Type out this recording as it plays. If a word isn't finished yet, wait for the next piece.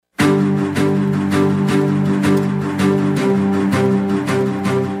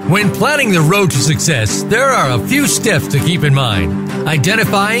When planning the road to success, there are a few steps to keep in mind.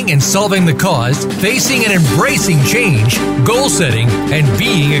 Identifying and solving the cause, facing and embracing change, goal setting, and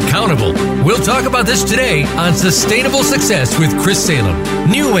being accountable. We'll talk about this today on Sustainable Success with Chris Salem.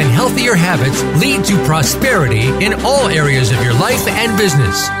 New and healthier habits lead to prosperity in all areas of your life and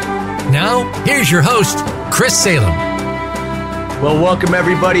business. Now, here's your host, Chris Salem. Well, welcome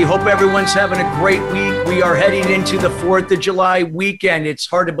everybody. Hope everyone's having a great week. We are heading into the 4th of July weekend. It's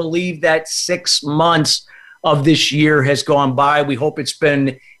hard to believe that 6 months of this year has gone by. We hope it's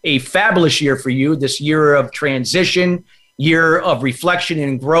been a fabulous year for you, this year of transition, year of reflection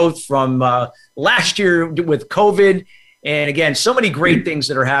and growth from last year with COVID. And again, so many great things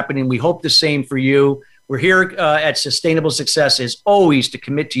that are happening. We hope the same for you. We're here at Sustainable Success as always to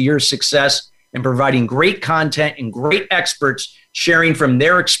commit to your success and providing great content and great experts sharing from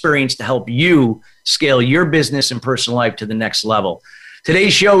their experience to help you scale your business and personal life to the next level.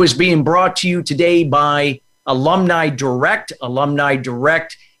 Today's show is being brought to you today by Alumni Direct. Alumni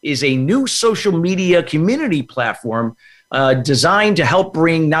Direct is a new social media community platform designed to help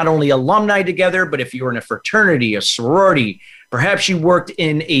bring not only alumni together, but if you're in a fraternity, a sorority, perhaps you worked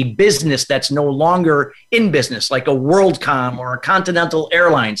in a business that's no longer in business, like a WorldCom or a Continental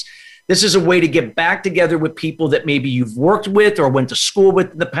Airlines. This is a way to get back together with people that maybe you've worked with or went to school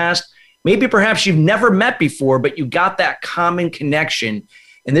with in the past. Maybe perhaps you've never met before, but you got that common connection.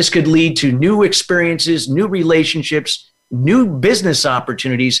 And this could lead to new experiences, new relationships, new business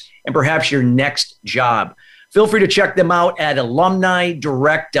opportunities, and perhaps your next job. Feel free to check them out at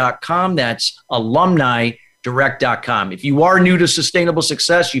alumnidirect.com. That's alumnidirect.com. If you are new to Sustainable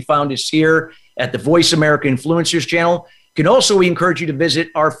Success, you found us here at the Voice America Influencers channel. We encourage you to visit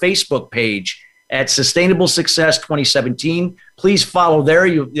our Facebook page at Sustainable Success 2017. Please follow there.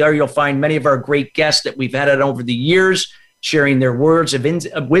 You'll find many of our great guests that we've had over the years, sharing their words of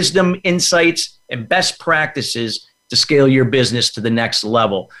wisdom, insights, and best practices to scale your business to the next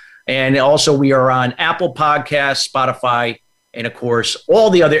level. And also we are on Apple Podcasts, Spotify, and of course, all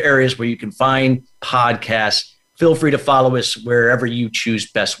the other areas where you can find podcasts. Feel free to follow us wherever you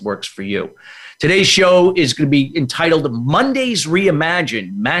choose best works for you. Today's show is going to be entitled Mondays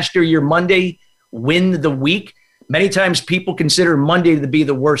Reimagined. Master your Monday, win the week. Many times people consider Monday to be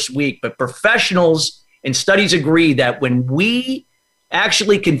the worst week, but professionals and studies agree that when we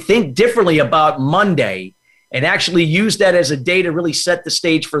actually can think differently about Monday and actually use that as a day to really set the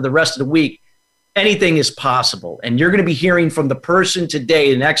stage for the rest of the week, anything is possible. And you're going to be hearing from the person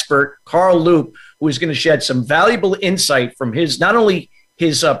today, an expert, Carl Loop, who is going to shed some valuable insight from his, not only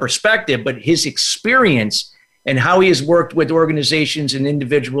his perspective, but his experience and how he has worked with organizations and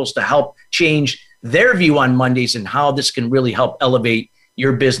individuals to help change their view on Mondays and how this can really help elevate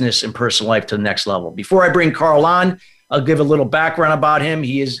your business and personal life to the next level. Before I bring Carl on, I'll give a little background about him.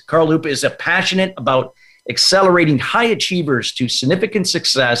 Carl Loop is passionate about accelerating high achievers to significant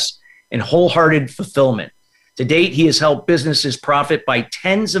success and wholehearted fulfillment. To date, he has helped businesses profit by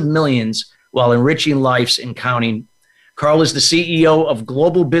tens of millions while enriching lives and counting. Carl is the CEO of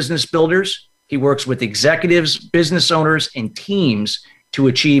Global Business Builders. He works with executives, business owners, and teams to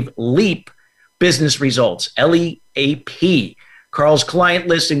achieve LEAP business results, LEAP. Carl's client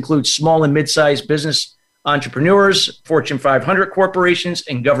list includes small and mid-sized business entrepreneurs, Fortune 500 corporations,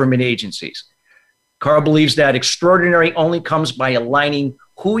 and government agencies. Carl believes that extraordinary only comes by aligning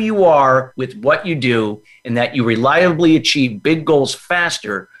who you are with what you do, and that you reliably achieve big goals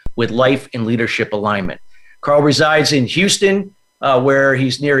faster with life and leadership alignment. Carl resides in Houston, where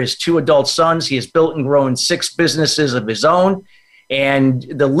he's near his 2 adult sons. He has built and grown 6 businesses of his own, and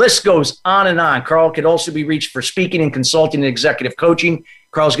the list goes on and on. Carl could also be reached for speaking and consulting and executive coaching.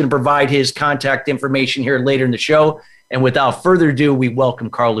 Carl's going to provide his contact information here later in the show. And without further adu, we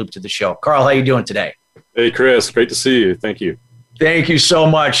welcome Carl Loop to the show. Carl, how are you doing today? Hey, Chris. Great to see you. Thank you. Thank you so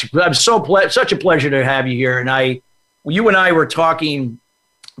much. I'm such a pleasure to have you here. And you and I were talking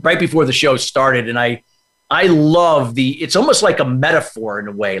right before the show started, and I love it's almost like a metaphor in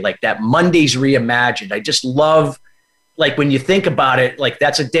a way, like that Mondays Reimagined. I just love, like when you think about it, like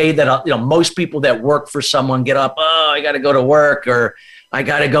that's a day that, most people that work for someone get up, I got to go to work, or I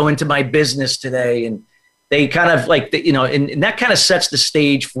got to go into my business today. And they kind of like, and that kind of sets the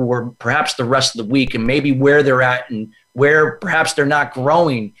stage for perhaps the rest of the week and maybe where they're at and where perhaps they're not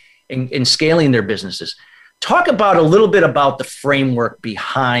growing and scaling their businesses. Talk about a little bit about the framework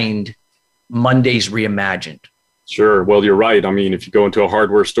behind Mondays Reimagined. Sure. Well, you're right. I mean, if you go into a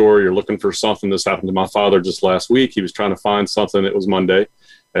hardware store, you're looking for something. This happened to my father just last week. He was trying to find something. It was Monday,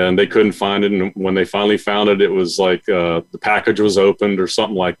 and they couldn't find it. And when they finally found it, it was like the package was opened or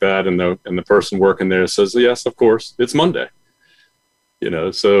something like that. And the person working there says, yes, of course, it's Monday.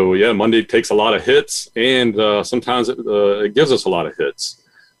 So yeah, Monday takes a lot of hits, and sometimes it gives us a lot of hits.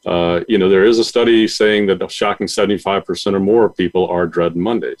 There is a study saying that a shocking 75% or more of people are dreading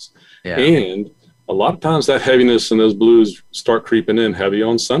Mondays. Yeah. And a lot of times that heaviness and those blues start creeping in heavy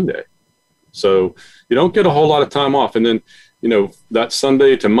on Sunday. So you don't get a whole lot of time off. And then, that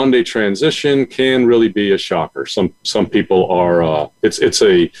Sunday to Monday transition can really be a shocker. Some people are, it's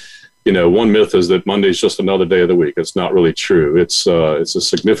a, one myth is that Monday's just another day of the week. It's not really true. It's a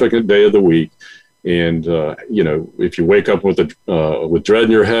significant day of the week. And, if you wake up with dread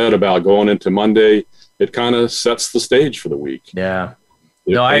in your head about going into Monday, it kind of sets the stage for the week. Yeah.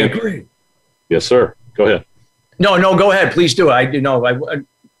 No, I agree. Yes, sir. Go ahead. No, go ahead. Please do. I do know.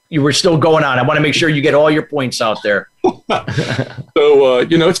 You were still going on. I want to make sure you get all your points out there. So,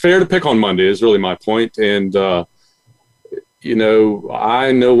 it's fair to pick on Monday is really my point. And, I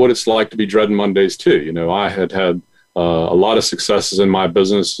know what it's like to be dreading Mondays too. I had a lot of successes in my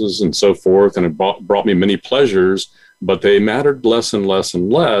businesses and so forth, and it brought me many pleasures, but they mattered less and less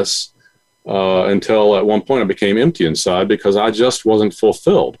and less until at one point I became empty inside because I just wasn't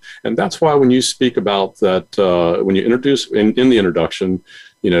fulfilled. And that's why when you speak about that, when you introduce in the introduction,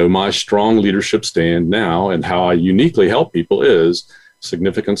 my strong leadership stand now and how I uniquely help people is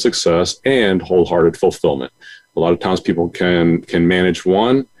significant success and wholehearted fulfillment. A lot of times people can manage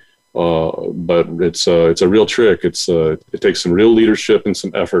one, but it's a real trick. It takes some real leadership and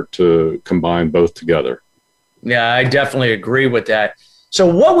some effort to combine both together. Yeah, I definitely agree with that. So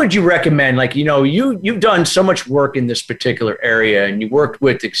what would you recommend? Like, you've done so much work in this particular area, and you worked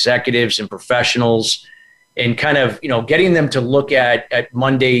with executives and professionals and kind of, getting them to look at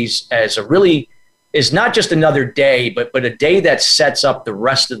Mondays as is not just another day, but a day that sets up the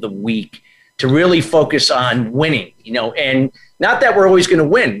rest of the week to really focus on winning, and not that we're always going to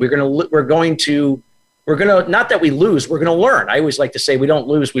win. We're going to, not that we lose, we're going to learn. I always like to say we don't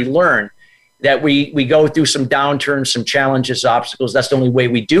lose, we learn. That we go through some downturns, some challenges, obstacles. That's the only way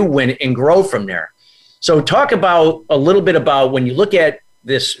we do win and grow from there. So talk about a little bit about when you look at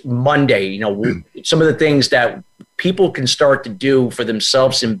this Monday, some of the things that people can start to do for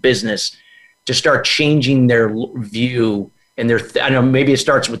themselves in business to start changing their view and I know maybe it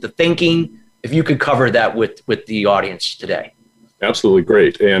starts with the thinking. If you could cover that with the audience today. Absolutely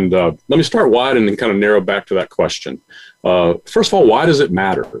great. And let me start wide and then kind of narrow back to that question. First of all, why does it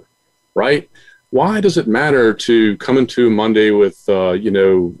matter, right? Why does it matter to come into Monday with,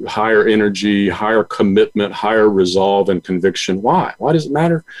 higher energy, higher commitment, higher resolve and conviction? Why? Why does it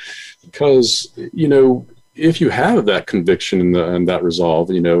matter? Because, if you have that conviction and that resolve,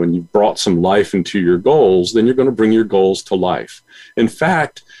 and you've brought some life into your goals, then you're going to bring your goals to life. In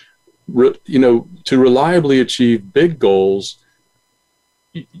fact, to reliably achieve big goals,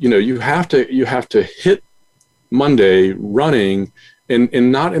 you have to hit Monday running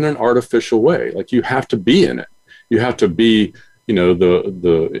and not in an artificial way. Like you have to be in it. You have to be,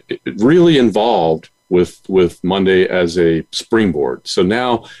 really involved with Monday as a springboard. So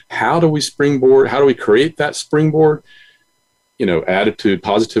now how do we springboard? How do we create that springboard? Attitude,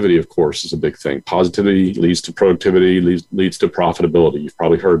 positivity, of course, is a big thing. Positivity leads to productivity, leads to profitability. You've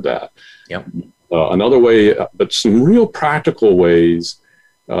probably heard that. Yep. Another way, but some real practical ways,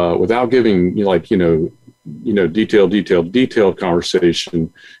 without giving detailed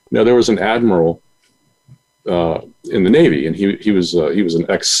conversation. There was an admiral in the Navy, and he was an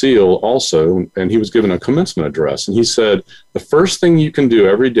ex-SEAL also, and he was given a commencement address, and he said the first thing you can do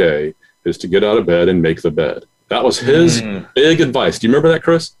every day is to get out of bed and make the bed. That was his big advice. Do you remember that,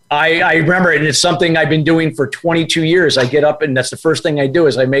 Chris? I remember it, and it's something I've been doing for 22 years. I get up, and that's the first thing I do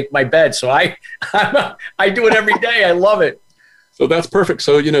is I make my bed. So I do it every day. I love it. So that's perfect.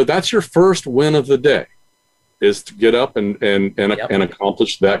 So, that's your first win of the day is to get up and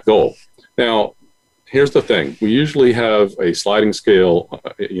accomplish that goal. Now, here's the thing. We usually have a sliding scale,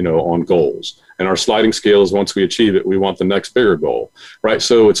 on goals. And our sliding scale is once we achieve it, we want the next bigger goal, right?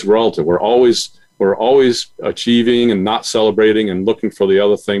 So it's relative. We're always achieving and not celebrating and looking for the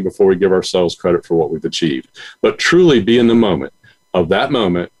other thing before we give ourselves credit for what we've achieved. But truly be in the moment of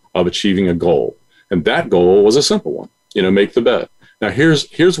achieving a goal. And that goal was a simple one, make the bed. Now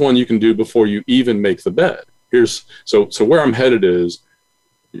here's one you can do before you even make the bed. So where I'm headed is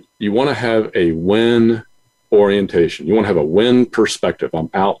you want to have a win orientation. You want to have a win perspective. I'm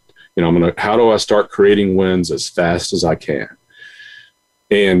out, how do I start creating wins as fast as I can?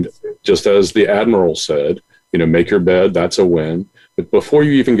 And just as the Admiral said, make your bed, that's a win. But before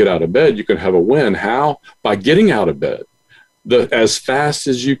you even get out of bed, you can have a win. How? By getting out of bed as fast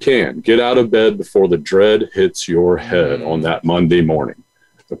as you can. Get out of bed before the dread hits your head on that Monday morning.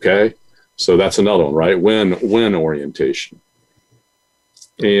 Okay? So that's another one, right? Win orientation.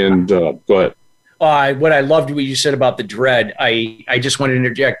 And go ahead. What I loved what you said about the dread. I just want to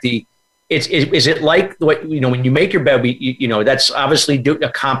interject is it like what, when you make your bed, that's obviously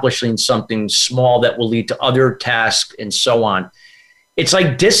accomplishing something small that will lead to other tasks and so on. It's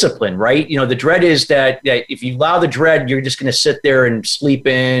like discipline, right? The dread is that if you allow the dread, you're just going to sit there and sleep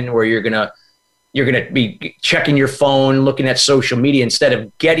in, or you're going to be checking your phone, looking at social media, instead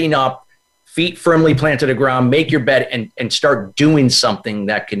of getting up, feet firmly planted to the ground, make your bed and start doing something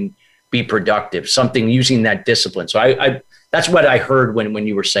that can be productive, something using that discipline. So I that's what I heard when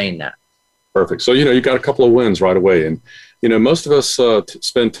you were saying that. Perfect. So, you got a couple of wins right away. And, most of us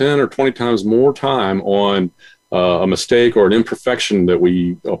spend 10 or 20 times more time on a mistake or an imperfection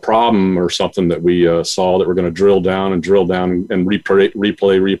a problem or something that we saw that we're going to drill down and replay,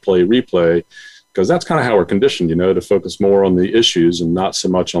 because that's kind of how we're conditioned, to focus more on the issues and not so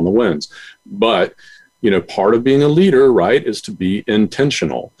much on the wins. But, part of being a leader, right, is to be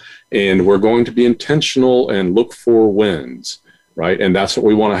intentional. And we're going to be intentional and look for wins. Right. And that's what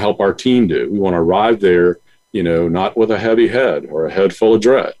we want to help our team do. We want to arrive there, not with a heavy head or a head full of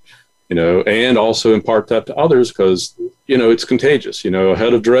dread, and also impart that to others because, it's contagious. A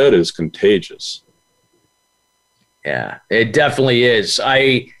head of dread is contagious. Yeah, it definitely is.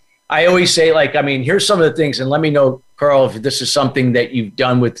 I always say, here's some of the things, and let me know, Carl, if this is something that you've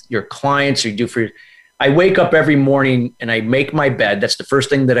done with your clients or you do I wake up every morning and I make my bed. That's the first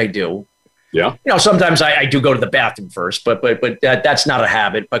thing that I do. Yeah. Sometimes I do go to the bathroom first, but that's not a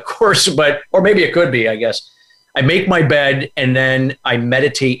habit, of course, or maybe it could be, I guess. I make my bed and then I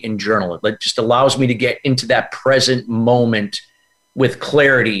meditate and journal. It just allows me to get into that present moment with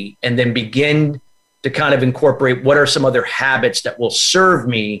clarity and then begin to kind of incorporate what are some other habits that will serve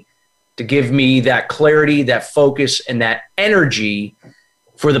me to give me that clarity, that focus, and that energy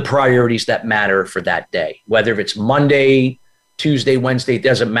for the priorities that matter for that day, whether it's Monday, Tuesday, Wednesday, it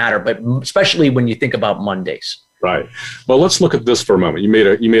doesn't matter, but especially when you think about Mondays. Right. Well, let's look at this for a moment. You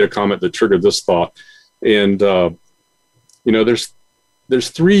made a comment that triggered this thought. And, there's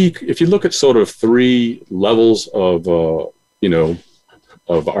three, if you look at sort of three levels of, of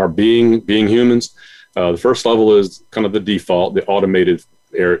our being humans, the first level is kind of the default, the automated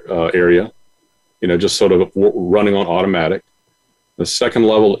area, just sort of running on automatic. The second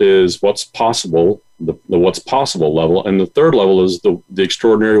level is what's possible, the what's possible level. And the third level is the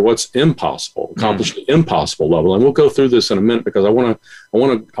extraordinary what's impossible, accomplish the impossible level. And we'll go through this in a minute because I want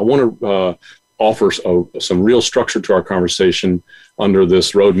to offer some real structure to our conversation under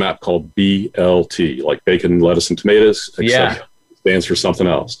this roadmap called BLT, like bacon, lettuce, and tomatoes, etc. Yeah. Stands for something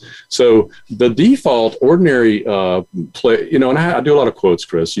else. So the default ordinary play, and I do a lot of quotes,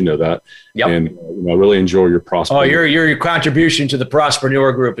 Chris, you know that. Yep. And I really enjoy your Prosper. Oh, your contribution to the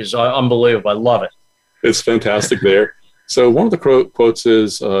Prosperpreneur Group is unbelievable. I love it. It's fantastic there. So one of the quotes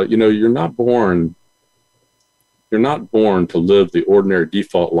is, you're not born to live the ordinary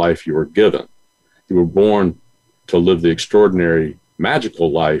default life you were given. You were born to live the extraordinary,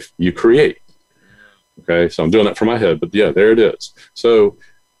 magical life you create. Okay, so I'm doing that for my head, but yeah, there it is. So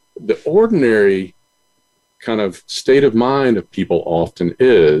the ordinary kind of state of mind of people often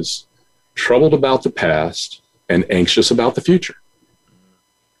is troubled about the past and anxious about the future.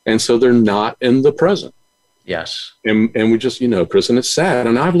 And so they're not in the present. Yes. And we just, Chris, and it's sad.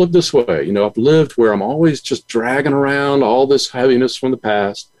 And I've lived this way. I've lived where I'm always just dragging around all this heaviness from the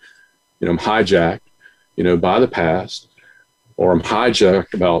past. I'm hijacked, by the past. Or I'm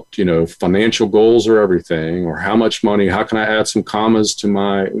hijacked about, financial goals or everything, or how much money, how can I add some commas to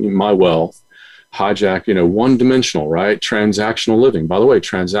my wealth? Hijack, one-dimensional, right? Transactional living. By the way,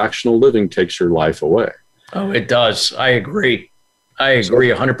 transactional living takes your life away. Oh, it does. I agree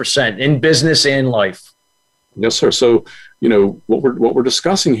 100% in business and life. Yes, sir. So, what we're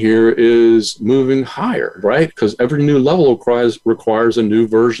discussing here is moving higher, right? Because every new level requires a new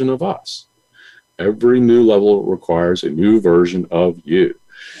version of us. Every new level requires a new version of you.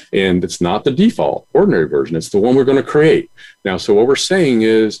 And it's not the default, ordinary version. It's the one we're going to create. Now, so what we're saying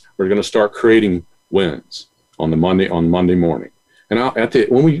is we're going to start creating wins on Monday morning. And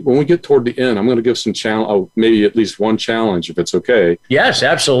when we get toward the end, I'm going to give some challenge, maybe at least one challenge, if it's okay. Yes,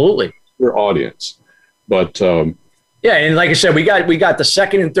 absolutely. Your audience. But yeah, and like I said, we got the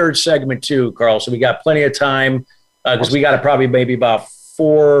second and third segment too, Carl. So we got plenty of time because we got probably maybe about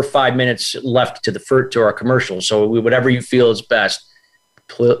 4 or 5 minutes left to our commercial. So whatever you feel is best,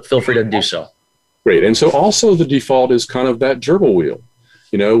 feel free to do so. Great. And so also the default is kind of that gerbil wheel.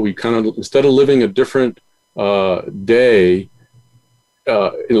 We kind of, instead of living a different day,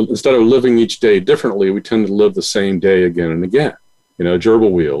 instead of living each day differently, we tend to live the same day again and again.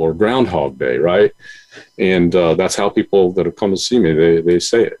 gerbil wheel or Groundhog Day, right? And that's how people that have come to see me, they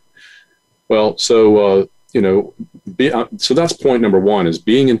say it. Well, so, so that's point number one, is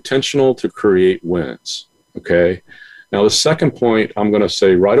being intentional to create wins, okay? Now, the second point I'm going to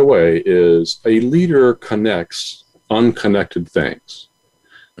say right away is a leader connects unconnected things.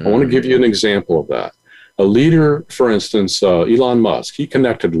 I want to give you an example of that. A leader, for instance, Elon Musk, he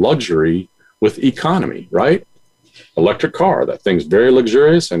connected luxury with economy, right? Electric car, that thing's very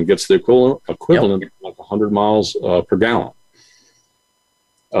luxurious and gets the equivalent like 100 miles per gallon.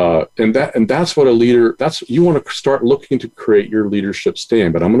 And that's what a leader, you want to start looking to create your leadership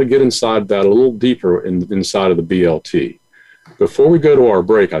stand. But I'm going to get inside that a little deeper inside of the BLT. Before we go to our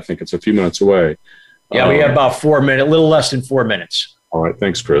break, I think it's a few minutes away. Yeah, we have about 4 minutes, a little less than 4 minutes. All right,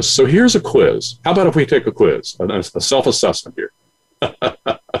 thanks, Chris. So here's a quiz. How about if we take a quiz, a self-assessment here?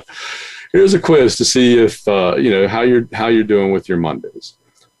 Here's a quiz to see if how you're doing with your Mondays.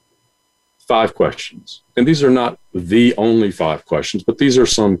 5 questions, and these are not the only 5 questions, but these are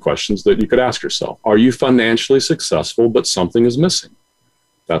some questions that you could ask yourself. Are you financially successful, but something is missing?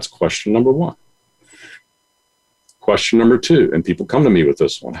 That's question number 1. Question number 2, and people come to me with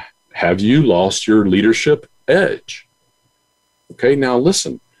this one. Have you lost your leadership edge? Okay, now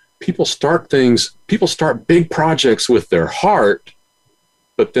listen, people start big projects with their heart,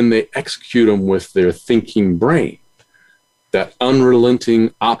 but then they execute them with their thinking brain. That unrelenting,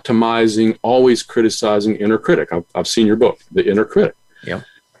 optimizing, always criticizing inner critic. I've seen your book, The Inner Critic. Yeah.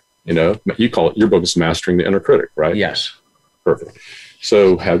 You call it, your book is Mastering the Inner Critic, right? Yes. Perfect.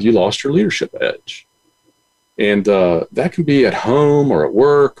 So have you lost your leadership edge? And that can be at home or at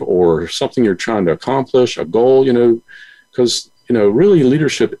work or something you're trying to accomplish, a goal, because, really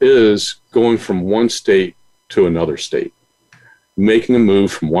leadership is going from one state to another state, making a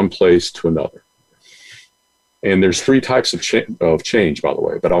move from one place to another. And there's 3 types of change, by the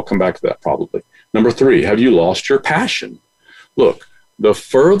way, but I'll come back to that probably. Number 3, have you lost your passion? Look, the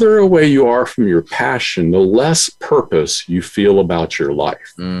further away you are from your passion, the less purpose you feel about your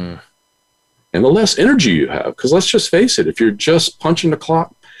life. And the less energy you have. Because let's just face it, if you're just punching the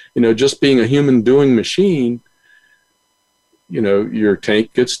clock, just being a human doing machine, your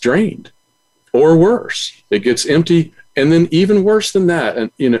tank gets drained. Or worse, it gets empty. And then even worse than that,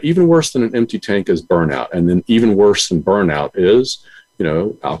 and even worse than an empty tank is burnout. And then even worse than burnout is,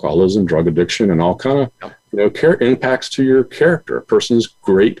 alcoholism, drug addiction, and all kind of, impacts to your character, a person's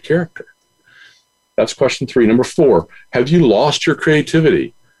great character. That's question 3. Number 4, have you lost your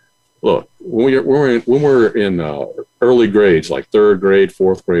creativity? Look, when we're in early grades, like 3rd grade,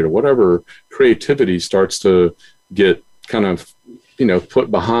 4th grade, or whatever, creativity starts to get kind of, put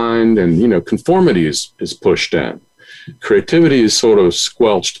behind, and, conformity is pushed in. Creativity is sort of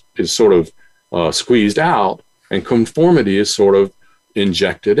squelched, is sort of squeezed out, and conformity is sort of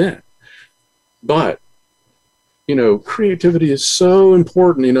injected in. But, creativity is so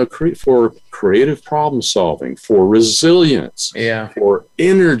important, for creative problem solving, for resilience, for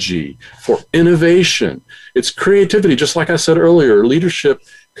energy, for innovation. It's creativity. Just like I said earlier, leadership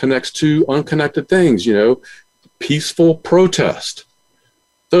connects to unconnected things, peaceful protest.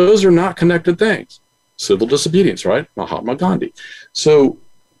 Those are not connected things. Civil disobedience, right? Mahatma Gandhi. So,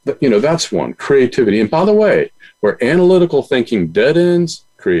 that's one, creativity. And by the way, where analytical thinking dead ends,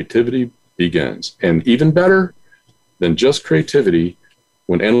 creativity begins. And even better than just creativity,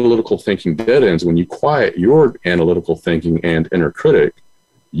 when analytical thinking dead ends, when you quiet your analytical thinking and inner critic,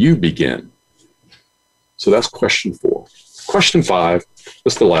 you begin. So that's question 4. Question 5,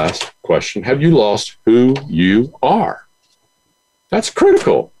 that's the last question. Have you lost who you are? That's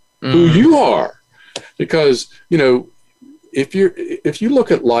critical, who you are. Because, if you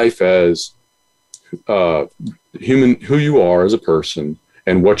look at life as human, who you are as a person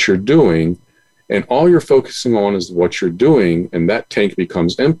and what you're doing, and all you're focusing on is what you're doing, and that tank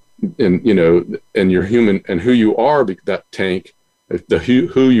becomes empty, and you're human, and who you are, that tank, if the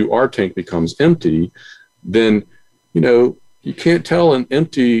who you are tank becomes empty, then, you can't tell an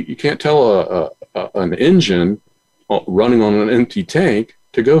engine running on an empty tank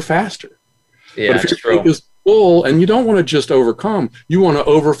to go faster. Yeah, but if your tank is full, and you don't want to just overcome, you want to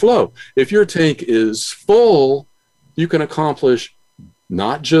overflow. If your tank is full, you can accomplish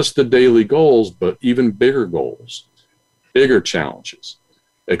not just the daily goals, but even bigger goals, bigger challenges,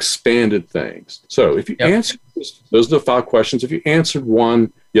 expanded things. So if you answer those are the 5 questions. If you answered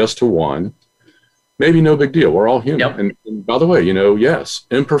one, yes to one, maybe no big deal. We're all human. And by the way, yes,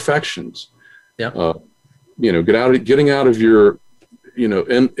 imperfections. Getting out of your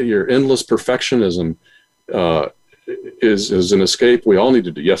your endless perfectionism is an escape we all need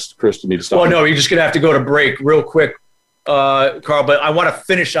to do. Yes, Chris, you need to stop. Well, no, you're just going to have to go to break real quick. Carl, but I want to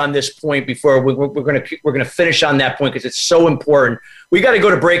finish on this point before we're going to finish on that point because it's so important. We got to go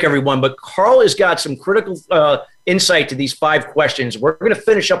to break, everyone. But Carl has got some critical insight to these 5 questions. We're going to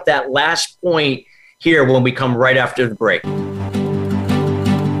finish up that last point here when we come right after the break.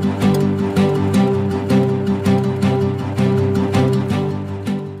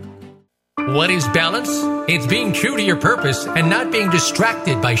 What is balance? It's being true to your purpose and not being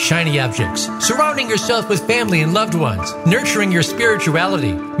distracted by shiny objects. Surrounding yourself with family and loved ones. Nurturing your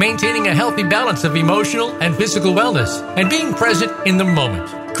spirituality. Maintaining a healthy balance of emotional and physical wellness. And being present in the moment.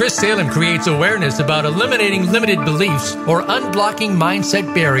 Chris Salem creates awareness about eliminating limited beliefs or unblocking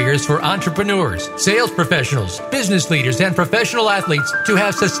mindset barriers for entrepreneurs, sales professionals, business leaders, and professional athletes to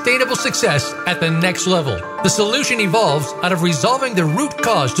have sustainable success at the next level. The solution evolves out of resolving the root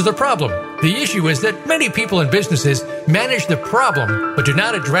cause to the problem. The issue is that many people and businesses manage the problem but do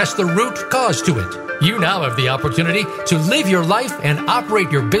not address the root cause to it. You now have the opportunity to live your life and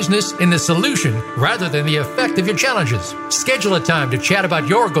operate your business in the solution rather than the effect of your challenges. Schedule a time to chat about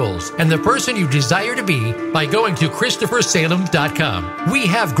your goals and the person you desire to be by going to ChristopherSalem.com. We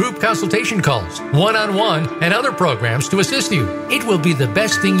have group consultation calls, one-on-one, and other programs to assist you. It will be the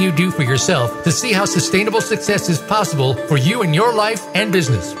best thing you do for yourself to see how sustainable success is possible for you in your life and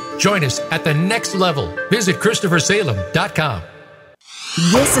business. Join us at the next level. Visit ChristopherSalem.com.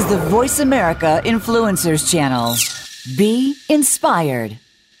 This is the Voice America Influencers Channel. Be inspired.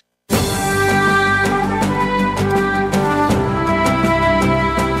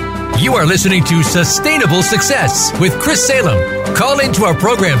 You are listening to Sustainable Success with Chris Salem. Call into our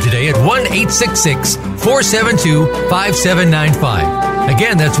program today at 1-866-472-5795.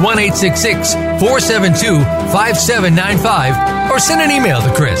 Again, that's 1-866-472-5795. Or send an email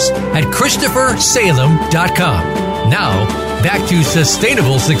to Chris at ChristopherSalem.com. Now, back to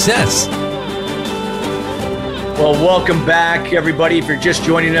Sustainable Success. Well, welcome back, everybody. If you're just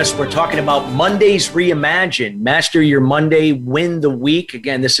joining us, we're talking about Mondays Reimagined. Master your Monday, win the week.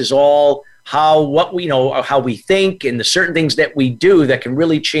 Again, this is all how we think and the certain things that we do that can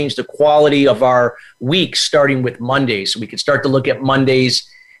really change the quality of our week, starting with Mondays. So we can start to look at Mondays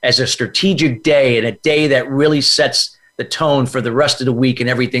as a strategic day and a day that really sets the tone for the rest of the week and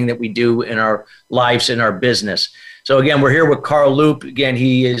everything that we do in our lives and our business. So again, we're here with Carl Loup. Again,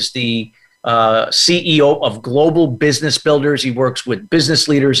 he is the CEO of Global Business Builders. He works with business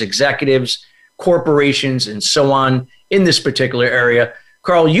leaders, executives, corporations, and so on in this particular area.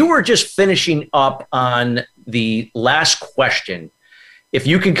 Carl, you were just finishing up on the last question. If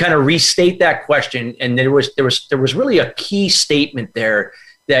you can kind of restate that question, and there was really a key statement there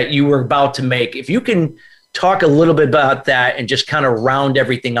that you were about to make. If you can talk a little bit about that and just kind of round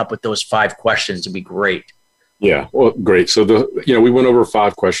everything up with those 5 questions, it'd be great. Yeah, well, great. So we went over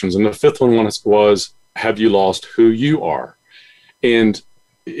 5 questions, and the 5th one was, have you lost who you are? And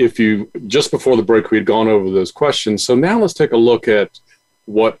just before the break, we had gone over those questions. So now let's take a look at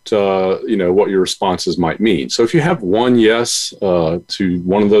what your responses might mean. So if you have one yes to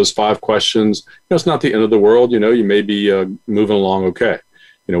one of those 5 questions, it's not the end of the world. You may be moving along okay.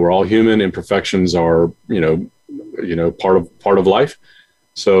 We're all human. Imperfections are, part of life.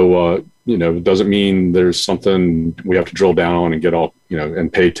 So, it doesn't mean there's something we have to drill down on and get all,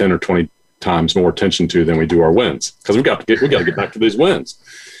 and pay 10 or 20 times more attention to than we do our wins, because we got to get back to these wins.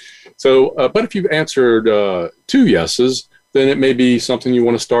 So, but if you've answered 2 yeses, then it may be something you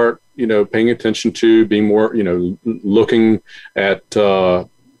want to start, paying attention to, being more, looking at, how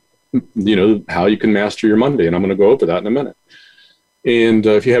you can master your Monday. And I'm going to go over that in a minute. And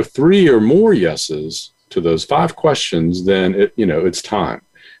if you have 3 or more yeses to those 5 questions, then it's time.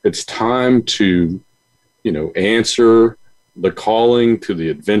 It's time to, answer the calling to the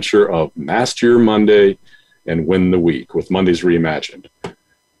adventure of Master Your Monday and Win the Week with Mondays Reimagined.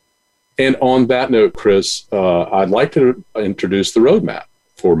 And on that note, Chris, I'd like to introduce the roadmap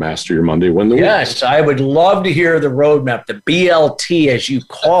for Master Your Monday, Win the Week. Yes, I would love to hear the roadmap, the BLT as you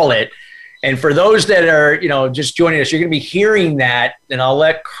call it. And for those that are, just joining us, you're going to be hearing that, and I'll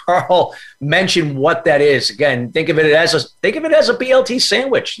let Carl mention what that is. Again, think of it as a BLT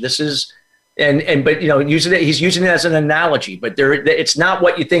sandwich. This is, but he's using it as an analogy, but it's not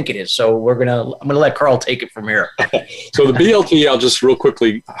what you think it is. So I'm going to let Carl take it from here. So the BLT, I'll just real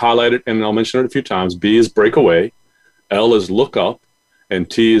quickly highlight it, and I'll mention it a few times. B is break away, L is look up, and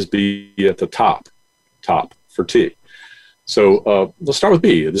T is be at the top for T. So let's start with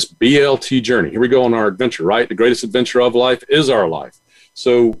B, this BLT journey. Here we go on our adventure, right? The greatest adventure of life is our life.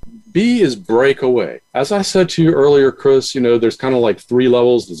 So B is break away. As I said to you earlier, Chris, there's kind of like 3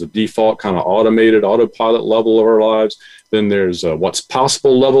 levels. There's a default kind of automated autopilot level of our lives. Then there's a what's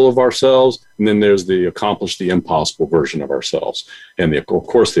possible level of ourselves. And then there's the accomplish the impossible version of ourselves. And of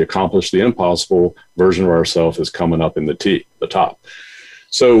course, the accomplish the impossible version of ourselves is coming up in the top.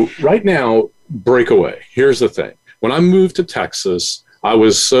 So right now, break away. Here's the thing. When I moved to Texas, I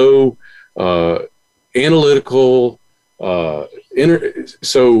was so analytical,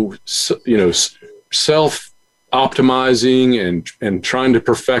 self-optimizing and trying to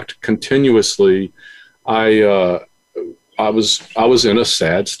perfect continuously. I was in a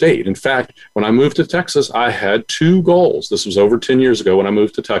sad state. In fact, when I moved to Texas, I had 2 goals. This was over 10 years ago when I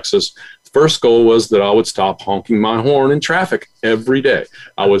moved to Texas. The first goal was that I would stop honking my horn in traffic every day.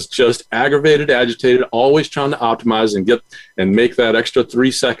 I was just aggravated, agitated, always trying to optimize and make that extra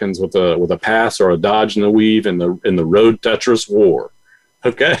 3 seconds with a pass or a dodge and a weave in the road Tetris war.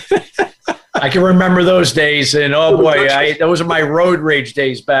 Okay. I can remember those days, and oh boy, those are my road rage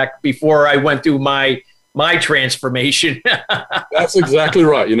days back before I went through my transformation. That's exactly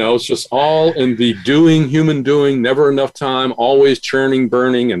right. It's just all in the human doing, never enough time, always churning,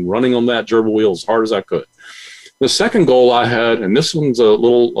 burning, and running on that gerbil wheel as hard as I could. The second goal I had, and this one's a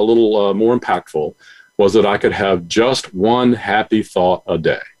little more impactful, was that I could have just one happy thought a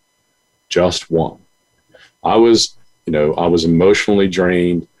day. Just one. I was emotionally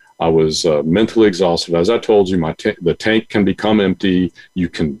drained. I was mentally exhausted. As I told you, the tank can become empty. You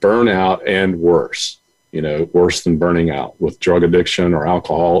can burn out, and worse than burning out with drug addiction or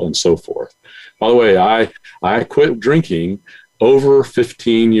alcohol and so forth. By the way, I quit drinking over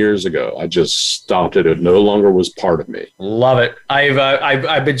 15 years ago. I just stopped it. It no longer was part of me. Love it.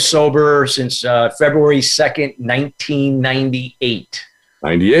 I've been sober since February 2nd, 1998.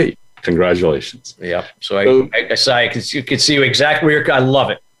 98. Congratulations. Yeah. So I can see exactly where I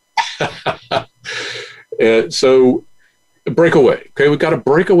love it. So break away. Okay. We got to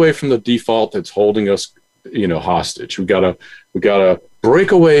break away from the default that's holding us, hostage. We got to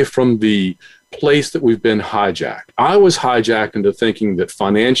break away from the place that we've been hijacked. I was hijacked into thinking that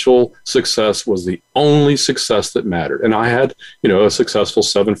financial success was the only success that mattered. And I had, a successful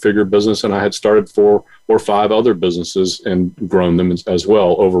 7-figure business, and I had started 4 or 5 other businesses and grown them as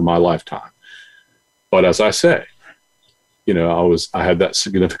well over my lifetime. But as I say, I had that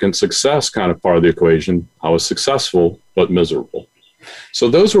significant success kind of part of the equation. I was successful, but miserable. So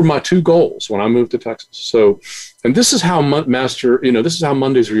those were my 2 goals when I moved to Texas. So, and this is how this is how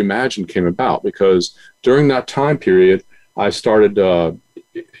Mondays Reimagined came about, because during that time period, I started, and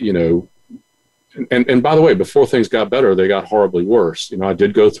by the way, before things got better, they got horribly worse. I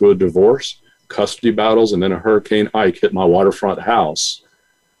did go through a divorce, custody battles, and then a Hurricane Ike hit my waterfront house,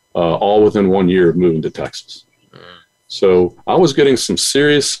 all within 1 year of moving to Texas. So I was getting some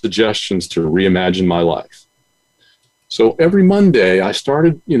serious suggestions to reimagine my life. So every Monday I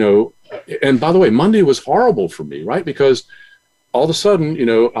started, and by the way, Monday was horrible for me, right? Because all of a sudden,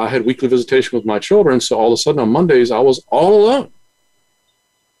 I had weekly visitation with my children. So all of a sudden on Mondays, I was all alone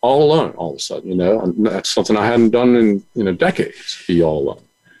all of a sudden, and that's something I hadn't done in decades, be all alone.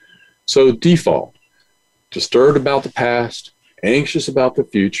 So default, disturbed about the past, anxious about the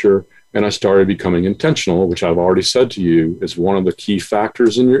future, and I started becoming intentional, which I've already said to you is one of the key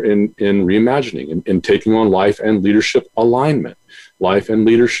factors in reimagining, in taking on life and leadership alignment, life and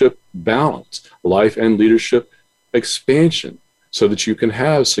leadership balance, life and leadership expansion, so that you can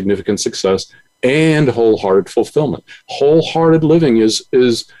have significant success and wholehearted fulfillment. Wholehearted living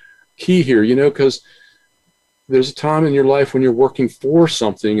is key here, because there's a time in your life when you're working for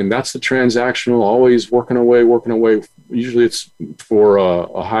something, and that's the transactional, always working away. Usually it's for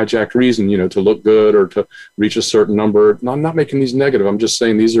a hijacked reason, to look good or to reach a certain number. No, I'm not making these negative. I'm just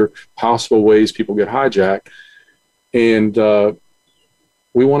saying these are possible ways people get hijacked. And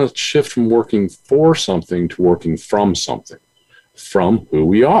we want to shift from working for something to working from something, from who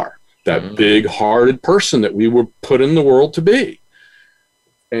we are, that big-hearted person that we were put in the world to be.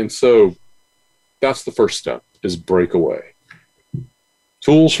 And so that's the first step, is break away.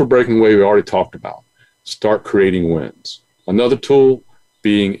 Tools for breaking away we already talked about. Start creating wins. Another tool,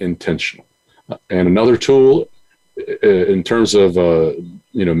 being intentional. And another tool in terms of,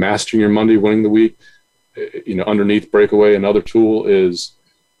 mastering your Monday, winning the week, underneath breakaway, another tool is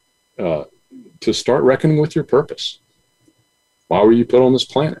to start reckoning with your purpose. Why were you put on this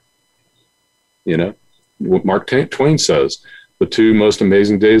planet? What Mark Twain says, the 2 most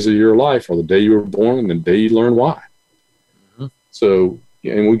amazing days of your life are the day you were born and the day you learn why. Mm-hmm. So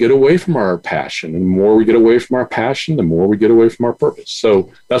and we get away from our passion. And the more we get away from our passion, the more we get away from our purpose.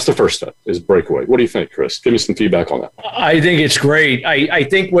 So that's the first step, is break away. What do you think, Chris? Give me some feedback on that. I think it's great. I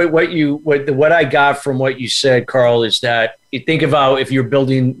think what I got from what you said, Carl, is that you think about if you're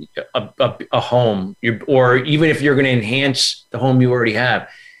building a home, or even if you're going to enhance the home you already have,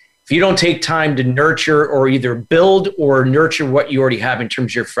 if you don't take time to nurture or either build or nurture what you already have in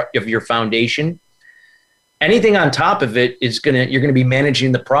terms of your foundation, anything on top of it you're going to be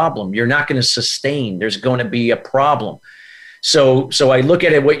managing the problem. You're not going to sustain. There's going to be a problem. So I look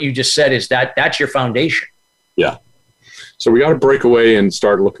at it, what you just said is that's your foundation. Yeah. So we got to break away and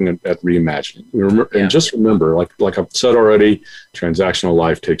start looking at reimagining. And just remember, like I've said already, transactional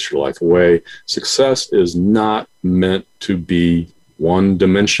life takes your life away. Success is not meant to be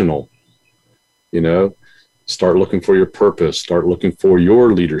one-dimensional. Start looking for your purpose. Start looking for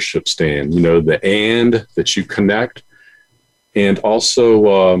your leadership stand. The and that you connect, and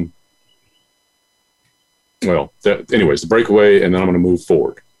also, anyways, the breakaway, and then I'm going to move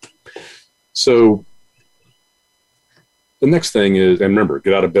forward. So the next thing is, and remember,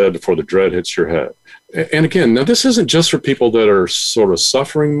 get out of bed before the dread hits your head. And again, now this isn't just for people that are sort of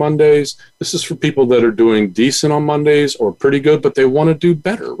suffering Mondays. This is for people that are doing decent on Mondays or pretty good, but they want to do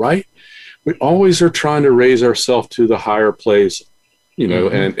better, right? We always are trying to raise ourselves to the higher place,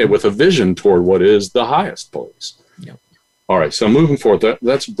 and with a vision toward what is the highest place. Yep. All right, so moving forward,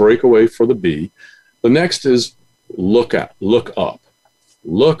 that's breakaway for the B. The next is look up.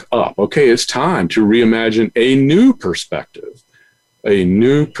 Okay, it's time to reimagine a new perspective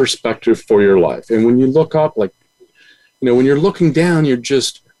for your life. And when you look up, when you're looking down, you're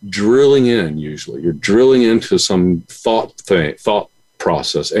just drilling in. Usually, you're drilling into some thought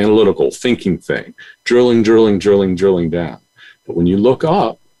process, analytical thinking thing, drilling down. But when you look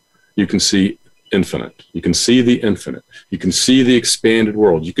up, you can see infinite. You can see the infinite. You can see the expanded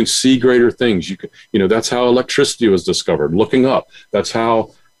world. You can see greater things. That's how electricity was discovered, looking up. That's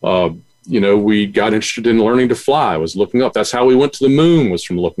how, we got interested in learning to fly, was looking up. That's how we went to the moon, was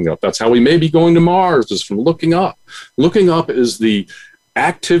from looking up. That's how we may be going to Mars, is from looking up. Looking up is the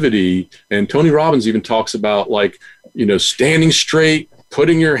activity, and Tony Robbins even talks about standing straight,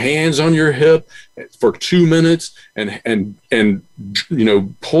 putting your hands on your hip for 2 minutes and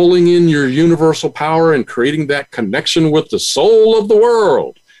pulling in your universal power and creating that connection with the soul of the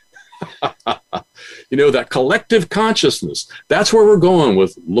world. That collective consciousness. That's where we're going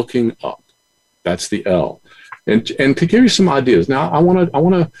with looking up. That's the L. And to give you some ideas. Now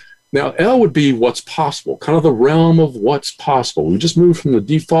now L would be what's possible, kind of the realm of what's possible. We just moved from the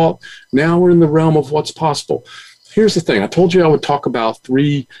default. Now we're in the realm of what's possible. Here's the thing. I told you I would talk about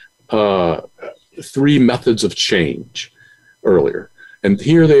three methods of change earlier. And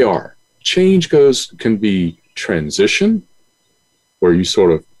here they are. Change can be transition, where you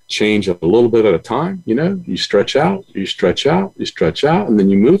sort of change a little bit at a time. You stretch out, and then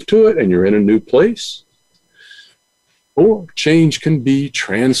you move to it and you're in a new place. Or change can be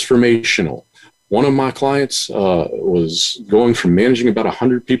transformational. One of my clients was going from managing about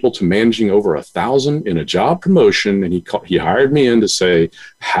 100 people to managing over 1,000 in a job promotion. And he hired me in to say,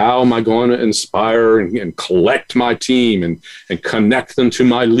 how am I going to inspire and collect my team and connect them to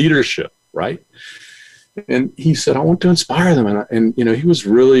my leadership, right? And he said, I want to inspire them. And he was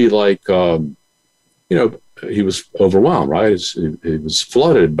really he was overwhelmed, right? He was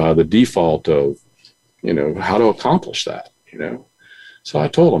flooded by the default of, how to accomplish that, So I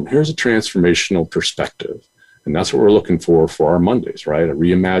told him, here's a transformational perspective. And that's what we're looking for our Mondays, right? A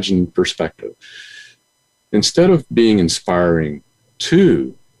reimagined perspective. Instead of being inspiring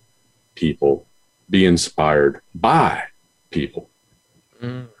to people, be inspired by people.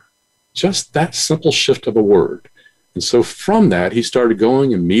 Just that simple shift of a word. And so from that, he started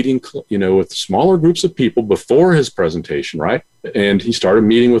going and meeting, with smaller groups of people before his presentation, right? And he started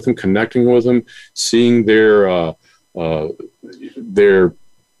meeting with them, connecting with them, seeing their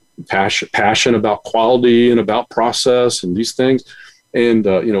passion about quality and about process and these things. And,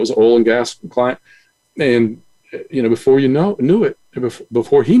 it was an oil and gas client. And, before he knew it,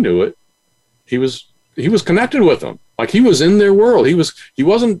 he was connected with them. Like he was in their world. He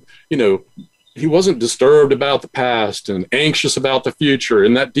wasn't disturbed about the past and anxious about the future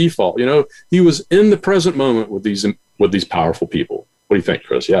and that default. He was in the present moment with these powerful people. What do you think,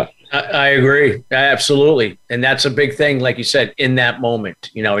 Chris? Yeah. I agree. Absolutely. And that's a big thing, like you said, in that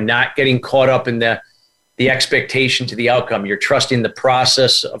moment, not getting caught up in the expectation to the outcome. You're trusting the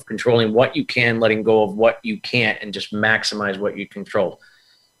process of controlling what you can, letting go of what you can't, and just maximize what you control.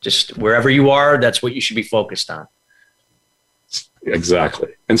 Just wherever you are, that's what you should be focused on.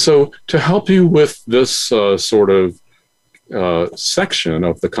 Exactly. And so to help you with this sort of section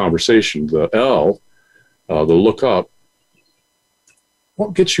of the conversation, the L, the look up,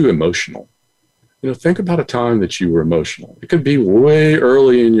 what gets you emotional? Think about a time that you were emotional. It could be way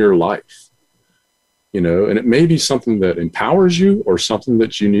early in your life, and it may be something that empowers you or something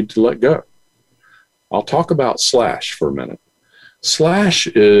that you need to let go. I'll talk about slash for a minute. Slash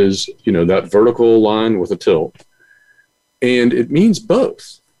is, that vertical line with a tilt, and it means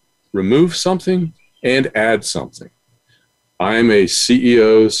both. Remove something and add something. I'm a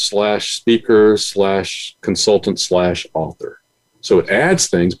CEO / speaker / consultant / author. So it adds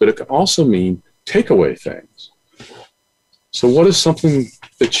things, but it can also mean take away things. So what is something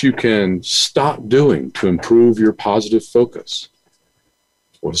that you can stop doing to improve your positive focus?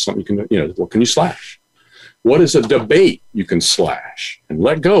 What is something you can, what can you slash? What is a debate you can slash and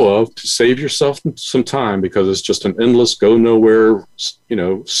let go of to save yourself some time, because it's just an endless go nowhere,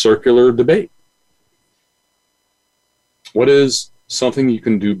 circular debate? What is something you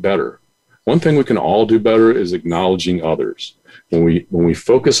can do better? One thing we can all do better is acknowledging others. When we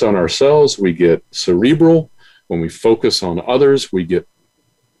focus on ourselves, we get cerebral. When we focus on others, we get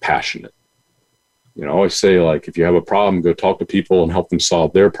passionate. I always say, like, if you have a problem, go talk to people and help them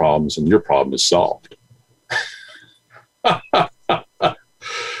solve their problems, and your problem is solved. I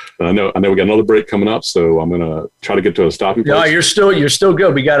know we got another break coming up, so I'm going to try to get to a stopping place. No, you're still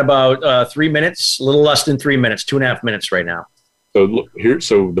good. We got about 3 minutes, a little less than 3 minutes, 2.5 minutes right now. So look here.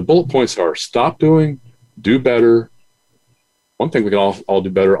 So the bullet points are: stop doing, do better. One thing we can all do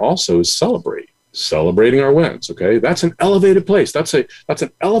better also is celebrating our wins. Okay, that's an elevated place. That's a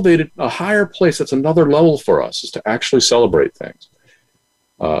higher place. That's another level for us, is to actually celebrate things.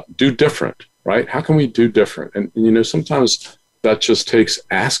 Do different. Right? How can we do different? And sometimes that just takes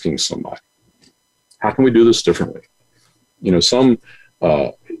asking somebody, how can we do this differently? Some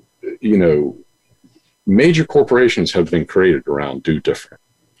major corporations have been created around do different.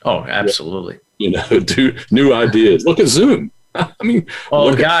 Oh, absolutely. Do new ideas. Look at Zoom. I mean,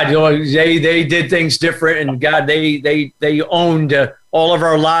 God, they did things different, and God, they owned all of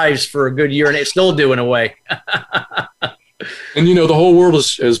our lives for a good year, and they still do in a way. And, the whole world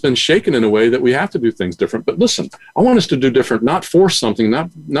has been shaken in a way that we have to do things different. But listen, I want us to do different, not for something,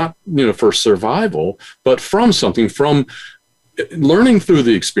 not for survival, but from something, from learning through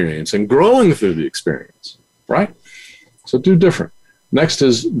the experience and growing through the experience, right? So do different. Next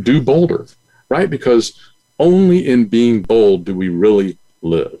is do bolder, right? Because only in being bold do we really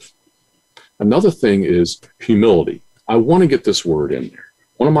live. Another thing is humility. I want to get this word in there.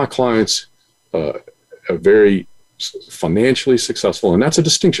 One of my clients, a very financially successful, and that's a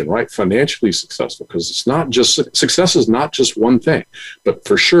distinction, right? Financially successful, because it's not just success is not just one thing, but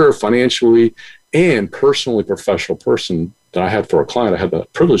for sure financially and personally professional person that I had for a client. I had the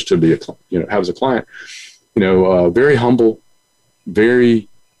privilege to be have as a client, very humble, very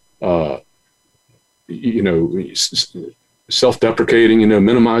self-deprecating,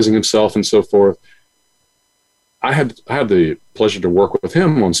 minimizing himself and so forth. I had the pleasure to work with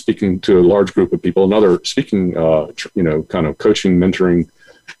him on speaking to a large group of people, another speaking, kind of coaching, mentoring,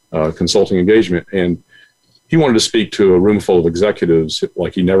 consulting engagement. And he wanted to speak to a room full of executives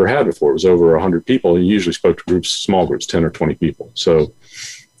like he never had before. It was over 100 people. He usually spoke to small groups, 10 or 20 people. So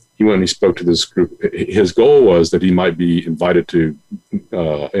he went and he spoke to this group. His goal was that he might be invited to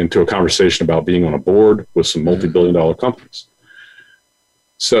into a conversation about being on a board with some multi-billion-dollar companies.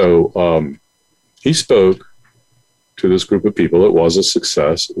 So he spoke to this group of people. It was a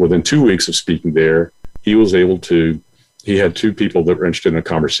success. Within 2 weeks of speaking there, he had two people that were interested in a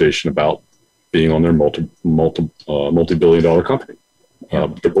conversation about being on their multi-billion-dollar company,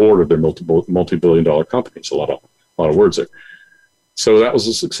 the board of their multi-billion-dollar companies. A lot of words there. So that was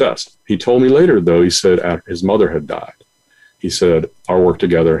a success. He told me later, though, he said after his mother had died, he said our work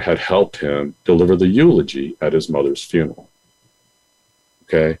together had helped him deliver the eulogy at his mother's funeral.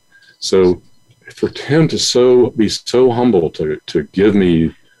 Okay, so for him to be so humble to give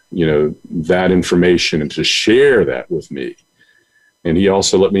me, that information and to share that with me. And he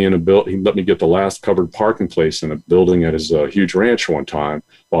also let me he let me get the last covered parking place in a building at his huge ranch one time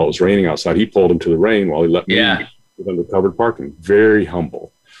while it was raining outside. He pulled him to the rain while he let me get the covered parking. Very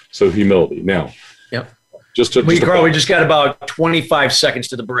humble. So humility. Now, Carl, we just got about 25 seconds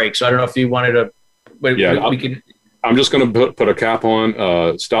to the break. So I don't know if you wanted to, we can. I'm just going to put a cap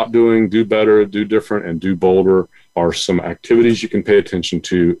on. Stop doing, do better, do different, and do bolder are some activities you can pay attention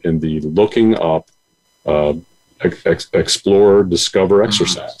to in the looking up, explore, discover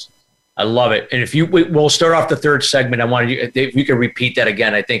exercise. I love it. And we'll start off the third segment. I wanted you, if you could repeat that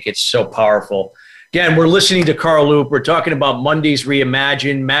again. I think it's so powerful. Again, we're listening to Carl Loup. We're talking about Mondays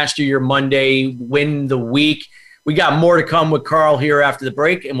Reimagined, Master Your Monday, Win the Week. We got more to come with Carl here after the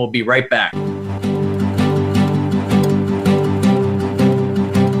break, and we'll be right back.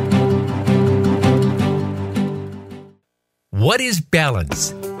 What is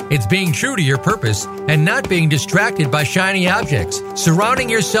balance? It's being true to your purpose and not being distracted by shiny objects, surrounding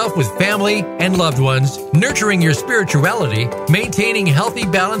yourself with family and loved ones, nurturing your spirituality, maintaining healthy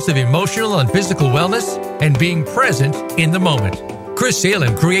balance of emotional and physical wellness, and being present in the moment. Chris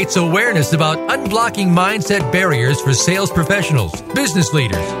Salem creates awareness about unblocking mindset barriers for sales professionals, business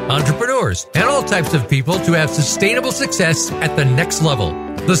leaders, entrepreneurs, and all types of people to have sustainable success at the next level.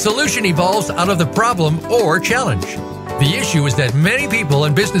 The solution evolves out of the problem or challenge. The issue is that many people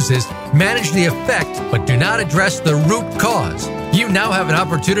and businesses manage the effect but do not address the root cause. You now have an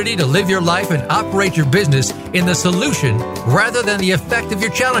opportunity to live your life and operate your business in the solution rather than the effect of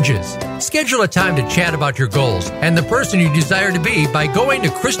your challenges. Schedule a time to chat about your goals and the person you desire to be by going to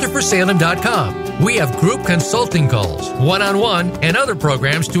ChristopherSalem.com. We have group consulting calls, one-on-one, and other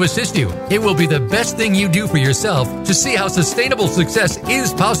programs to assist you. It will be the best thing you do for yourself to see how sustainable success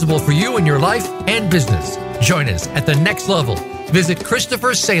is possible for you in your life and business. Join us at the next level. Visit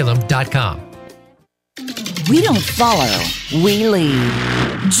ChristopherSalem.com. We don't follow, we lead.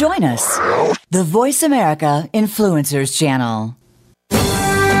 Join us, the Voice America Influencers Channel.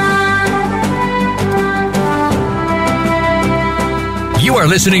 You are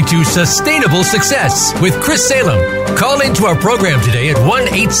listening to Sustainable Success with Chris Salem. Call into our program today at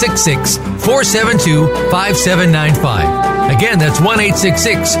 1-866-472-5795. Again, that's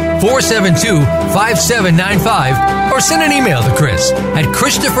 1-866-472-5795. Or send an email to Chris at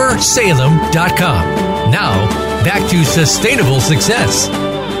ChristopherSalem.com. Now, back to Sustainable Success.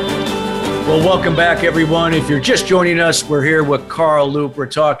 Well, welcome back, everyone. If you're just joining us, we're here with Carl Loup. We're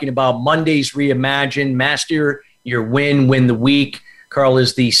talking about Mondays Reimagined, Master Your Win the Week. Carl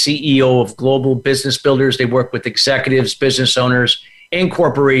is the CEO of Global Business Builders. They work with executives, business owners, and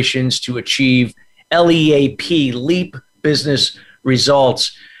corporations to achieve LEAP, LEAP business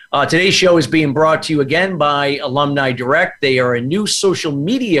results. Today's show is being brought to you again by Alumni Direct. They are a new social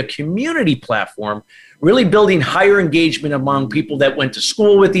media community platform, really building higher engagement among people that went to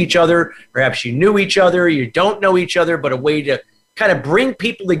school with each other. Perhaps you knew each other, you don't know each other, but a way to kind of bring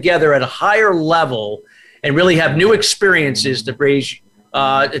people together at a higher level and really have new experiences to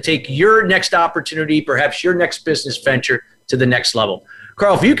to take your next opportunity, perhaps your next business venture to the next level.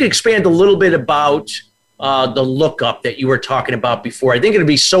 Carl, if you could expand a little bit about the lookup that you were talking about before, I think it'd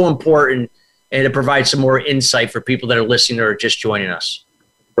be so important and to provide some more insight for people that are listening or just joining us.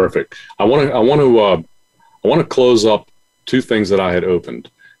 Perfect. I want to close up two things that I had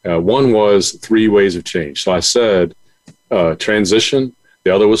opened. One was 3 ways of change. So I said transition. The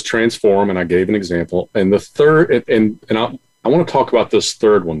other was transform, and I gave an example. And the third, and I want to talk about this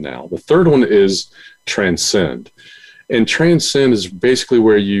third one now. The third one is transcend. And transcend is basically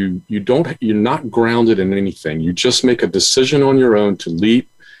where you're not grounded in anything. You just make a decision on your own to leap,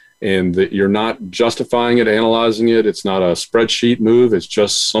 and that you're not justifying it, analyzing it. It's not a spreadsheet move. It's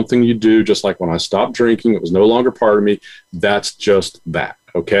just something you do. Just like when I stopped drinking, it was no longer part of me. That's just that.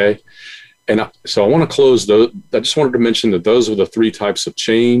 Okay. And so I want to close those. I just wanted to mention that those are the 3 types of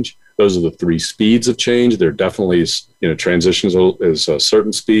change. Those are the 3 speeds of change. There definitely is, transitions is a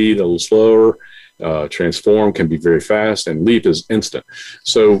certain speed, a little slower. Transform can be very fast, and leap is instant.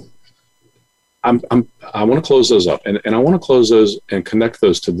 So I want to close those up, and I want to close those and connect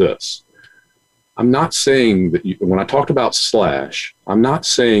those to this. I'm not saying that when I talked about slash, I'm not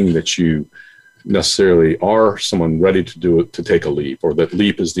saying that you necessarily are someone ready to take a leap, or that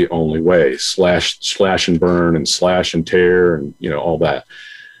leap is the only way. Slash and burn, and slash and tear, and all that.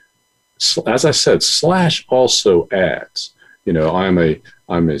 As I said, slash also adds. I'm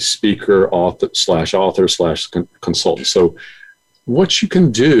a speaker, author / consultant. So what you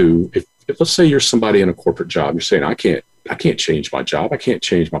can do, if let's say you're somebody in a corporate job, you're saying, I can't change my job. I can't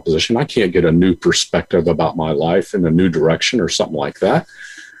change my position. I can't get a new perspective about my life in a new direction or something like that.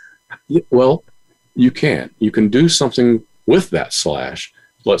 Well, you can do something with that slash.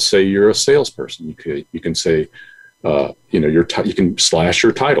 Let's say you're a salesperson. You can say, you can slash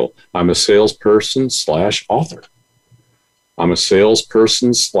your title. I'm a salesperson / author. I'm a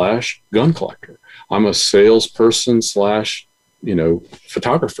salesperson / gun collector. I'm a salesperson /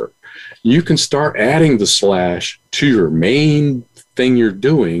 photographer. You can start adding the slash to your main thing you're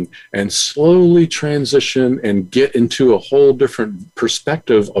doing and slowly transition and get into a whole different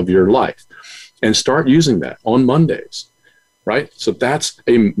perspective of your life, and start using that on Mondays, right? So that's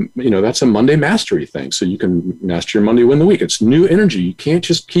a Monday mastery thing. So you can master your Monday win the week. It's new energy. You can't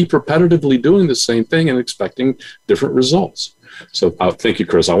just keep repetitively doing the same thing and expecting different results. So thank you,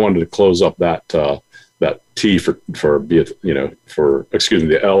 Chris. I wanted to close up that that T for be it,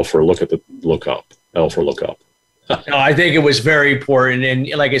 the L for look up. L for look up. No, I think it was very important. And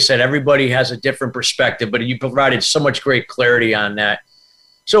like I said, everybody has a different perspective, but you provided so much great clarity on that.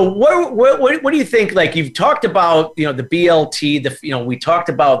 So what do you think? Like, you've talked about, the BLT, we talked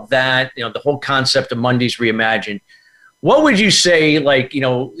about that, the whole concept of Mondays Reimagined. What would you say, like,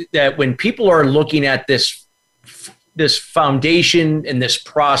 that when people are looking at this foundation and this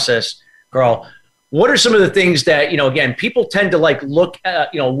process, Carl, what are some of the things that, again, people tend to like look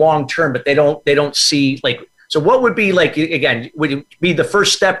at, long term, but they don't see, like, so what would be, like, again, would it be the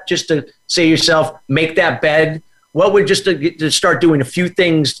first step just to say to yourself, make that bed? What would just to start doing a few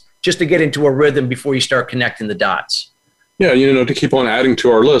things just to get into a rhythm before you start connecting the dots? Yeah, to keep on adding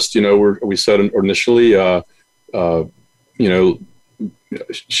to our list, we said initially,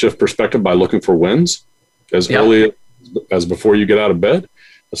 shift perspective by looking for wins as early as before you get out of bed.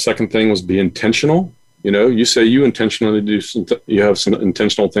 The second thing was be intentional. You say you intentionally you have some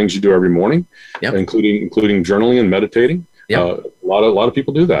intentional things you do every morning, including journaling and meditating. A lot of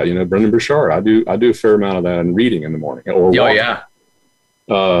people do that. Brendan Burchard, I do a fair amount of that in reading in the morning or walking.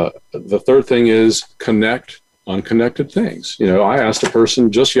 The third thing is connect unconnected things. I asked a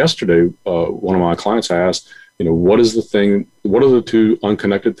person just yesterday, one of my clients, I asked, what are the two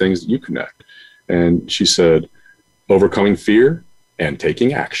unconnected things that you connect? And she said, overcoming fear and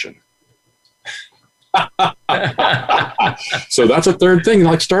taking action. So that's a third thing.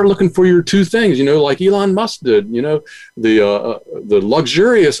 Like, start looking for your two things, like Elon Musk did, the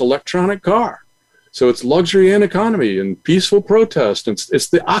luxurious electronic car. So it's luxury and economy and peaceful protest. It's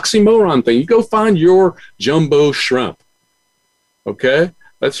the oxymoron thing. You go find your jumbo shrimp. Okay.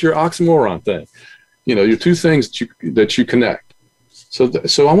 That's your oxymoron thing. Your two things that you connect.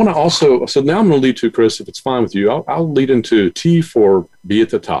 So I want to also, so now I'm going to lead to, Chris, if it's fine with you, I'll lead into T for be at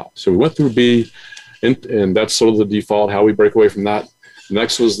the top. So we went through B, and that's sort of the default, how we break away from that.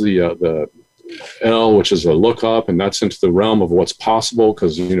 Next was the L, which is a look up, and that's into the realm of what's possible,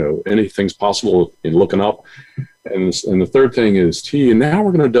 because, anything's possible in looking up. And the third thing is T, and now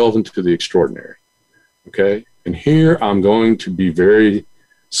we're going to delve into the extraordinary. Okay. And here I'm going to be very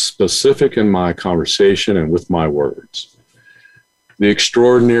specific in my conversation and with my words. The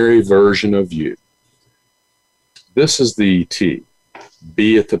extraordinary version of you. This is the T,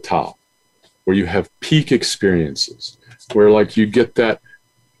 be at the top, where you have peak experiences, where like you get that,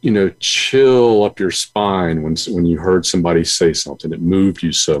 chill up your spine when you heard somebody say something that moved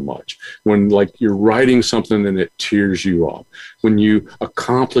you so much. When like you're writing something and it tears you up. When you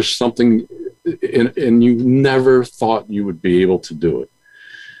accomplish something and you never thought you would be able to do it.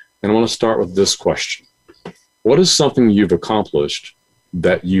 And I want to start with this question. What is something you've accomplished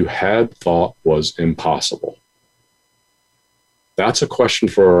that you had thought was impossible? That's a question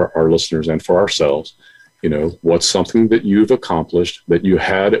for our listeners and for ourselves. What's something that you've accomplished that you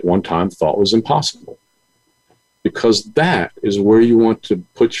had at one time thought was impossible? Because that is where you want to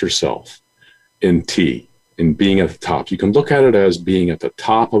put yourself in T, in being at the top. You can look at it as being at the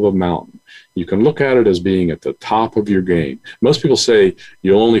top of a mountain. You can look at it as being at the top of your game. Most people say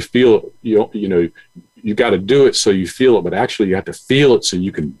you'll only feel, you got to do it so you feel it, but actually you have to feel it so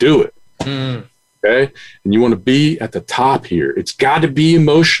you can do it. Okay? And you want to be at the top here. It's got to be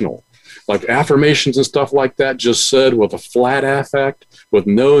emotional. Like affirmations and stuff like that just said with a flat affect, with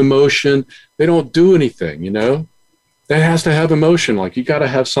no emotion, they don't do anything, That has to have emotion. Like you got to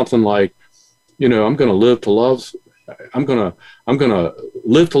have something like, I'm going to live to love. I'm going to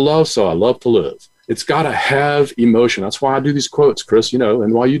live to love, so I love to live. It's got to have emotion. That's why I do these quotes, Chris,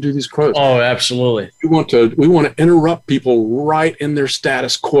 and why you do these quotes. Oh, absolutely. We want to interrupt people right in their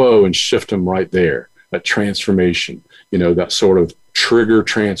status quo and shift them right there. That transformation, that sort of trigger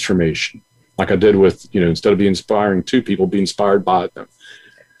transformation. Like I did with, instead of being inspiring to people, be inspired by them.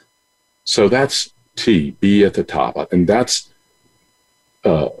 So that's T, be at the top. And that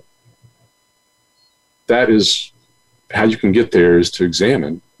is how you can get there, is to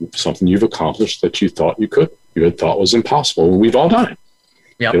examine something you've accomplished that you had thought was impossible. And we've all done it.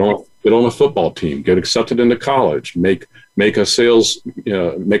 Yep. Get on a football team, get accepted into college, make a sales,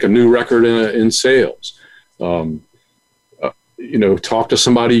 make a new record in sales. Talk to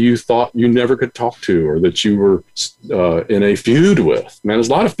somebody you thought you never could talk to, or that you were in a feud with. Man, there's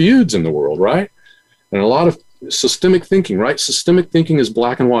a lot of feuds in the world, right? And a lot of systemic thinking, right? Systemic thinking is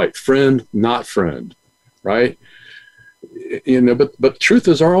black and white, friend, not friend, right? But the truth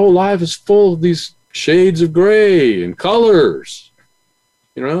is our whole life is full of these shades of gray and colors,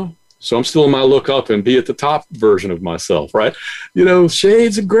 So I'm still in my look up and be at the top version of myself, right?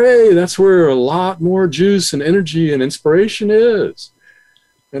 Shades of gray, that's where a lot more juice and energy and inspiration is.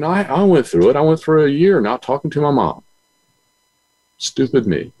 And I went through it. I went through a year not talking to my mom. Stupid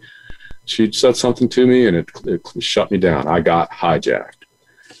me. She said something to me and it shut me down. I got hijacked.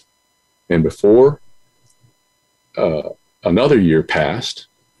 And before another year passed,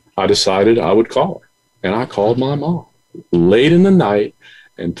 I decided I would call her. And I called my mom late in the night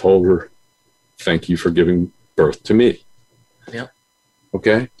and told her, thank you for giving birth to me. Yep.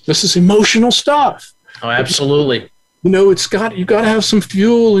 Okay. This is emotional stuff. Oh, absolutely. You know, you got to have some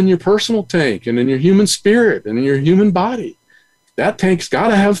fuel in your personal tank and in your human spirit and in your human body. That tank's got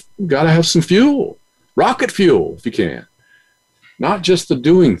to have some fuel, rocket fuel, if you can, not just the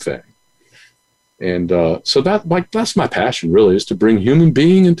doing thing. And so that's my passion, really, is to bring human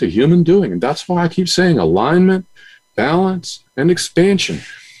being into human doing. And that's why I keep saying alignment, balance, and expansion.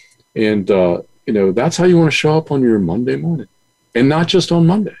 And, that's how you want to show up on your Monday morning. And not just on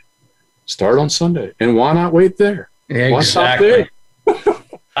Monday. Start on Sunday. And why not wait there? Yeah, exactly.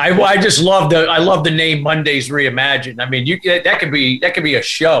 I just love the name Mondays Reimagined. I mean, that could be a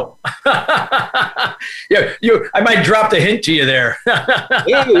show. Yeah, I might drop the hint to you there.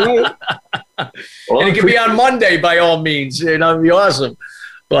 Yeah. Well, and it could be on Monday by all means. It'd be awesome.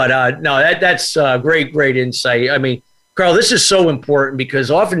 But no, that's great insight. I mean, Carl, this is so important because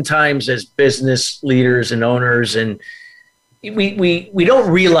oftentimes as business leaders and owners, and we don't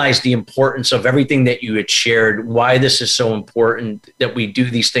realize the importance of everything that you had shared, why this is so important that we do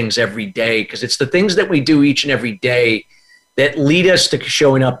these things every day, because it's the things that we do each and every day that lead us to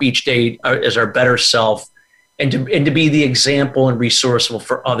showing up each day as our better self and to be the example and resourceful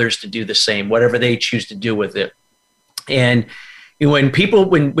for others to do the same, whatever they choose to do with it. And when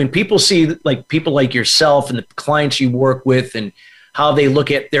people see like people like yourself and the clients you work with and how they look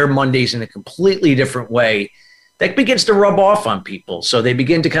at their Mondays in a completely different way, that begins to rub off on people. So they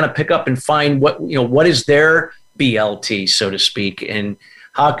begin to kind of pick up and find what is their BLT, so to speak, and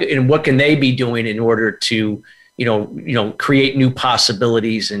what can they be doing in order to, create new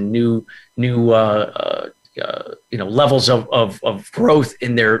possibilities and new levels of growth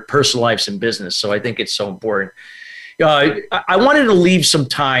in their personal lives and business. So I think it's so important. I wanted to leave some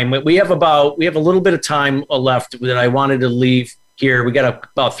time. We have a little bit of time left that I wanted to leave here. We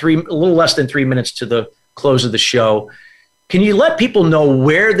got a little less than 3 minutes to the close of the show. Can you let people know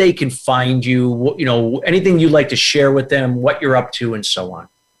where they can find you? Anything you'd like to share with them, what you're up to, and so on.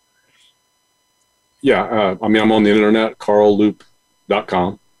 Yeah, I'm on the internet,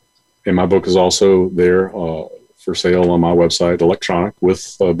 carlloop.com, and my book is also there for sale on my website, electronic, with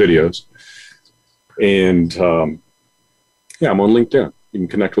videos. And I'm on LinkedIn. You can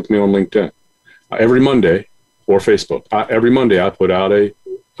connect with me on LinkedIn every Monday, or Facebook. Every Monday I put out a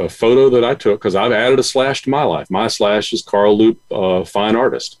photo that I took, because I've added a slash to my life. My slash is Carl Loop, fine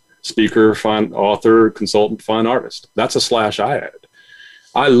artist, speaker, fine author, consultant, fine artist. That's a slash I added.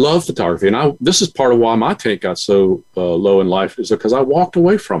 I love photography, and this is part of why my tank got so low in life, is because I walked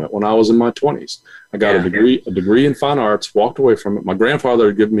away from it when I was in my 20s. I got a degree in fine arts, walked away from it. My grandfather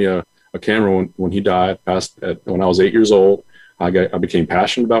had given me a camera when he died, when I was 8 years old. I became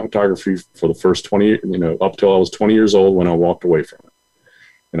passionate about photography for the first 20, up till I was 20 years old, when I walked away from it.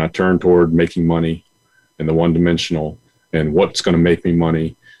 And I turned toward making money and the one-dimensional and what's going to make me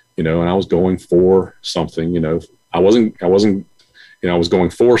money, and I was going for something, I was going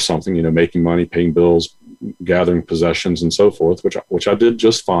for something, making money, paying bills, gathering possessions and so forth, which I did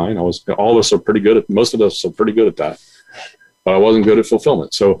just fine. most of us are pretty good at that, but I wasn't good at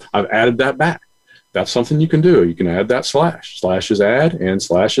fulfillment. So I've added that back. That's something you can do. You can add that slash. Slash is add and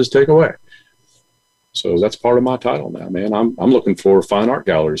slash is take away. So that's part of my title now, man. I'm looking for fine art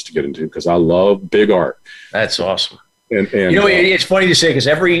galleries to get into because I love big art. That's awesome. And it's funny to say, because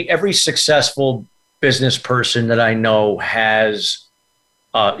every successful business person that I know has,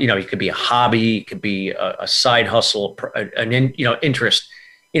 it could be a hobby, it could be a side hustle, an interest.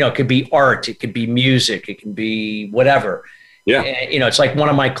 It could be art, it could be music, it can be whatever. Yeah. And, it's like one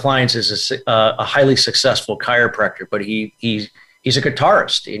of my clients is a highly successful chiropractor, but he's a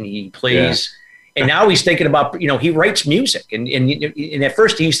guitarist and he plays. Yeah. And now he's thinking about, he writes music. And at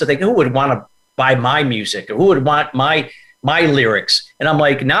first he used to think, who would want to buy my music? Or who would want my lyrics? And I'm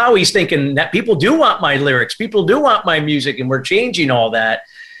like, now he's thinking that people do want my lyrics. People do want my music. And we're changing all that.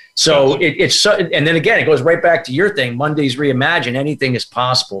 So it's and then again, it goes right back to your thing. Mondays Reimagine. Anything is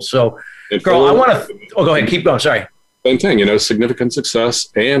possible. So, Carl, I want to, go ahead. Keep going. Sorry. Same thing, significant success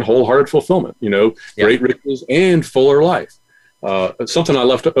and wholehearted fulfillment, great riches and fuller life. Something I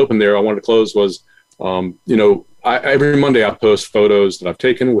left open there, I wanted to close was, every Monday I post photos that I've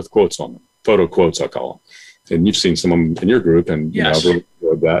taken with quotes on them, photo quotes I call them. And you've seen some of them in your group, and yes. I've really enjoyed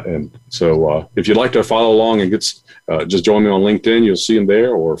enjoyed that. And so if you'd like to follow along and just join me on LinkedIn, you'll see him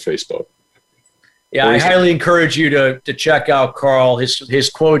there, or Facebook. Yeah, I highly encourage you to check out Carl. His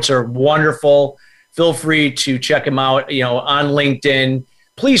quotes are wonderful. Feel free to check him out, on LinkedIn.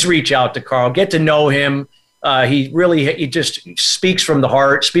 Please reach out to Carl. Get to know him. He just speaks from the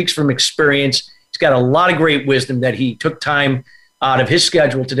heart, speaks from experience. He's got a lot of great wisdom that he took time out of his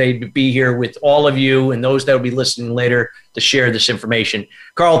schedule today to be here with all of you and those that will be listening later to share this information.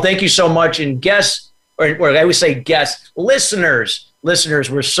 Carl, thank you so much. And listeners,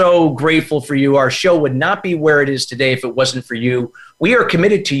 we're so grateful for you. Our show would not be where it is today if it wasn't for you. We are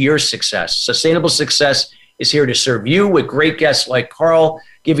committed to your success. Sustainable Success is here to serve you with great guests like Carl,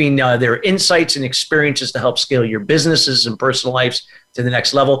 giving their insights and experiences to help scale your businesses and personal lives to the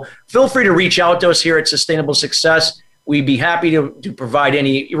next level. Feel free to reach out to us here at Sustainable Success. We'd be happy to provide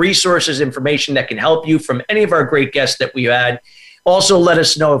any resources, information that can help you from any of our great guests that we've had. Also, let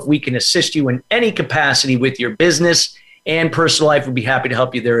us know if we can assist you in any capacity with your business and personal life. We'd be happy to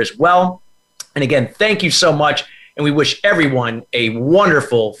help you there as well. And again, thank you so much. And we wish everyone a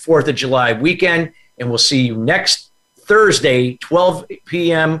wonderful 4th of July weekend. And we'll see you next Thursday, 12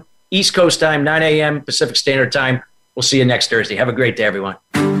 p.m. East Coast time, 9 a.m. Pacific Standard Time. We'll see you next Thursday. Have a great day, everyone.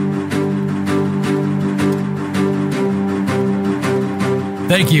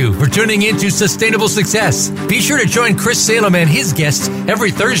 Thank you for tuning in to Sustainable Success. Be sure to join Chris Salem and his guests every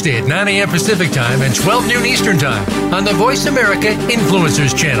Thursday at 9 a.m. Pacific Time and 12 noon Eastern Time on the Voice America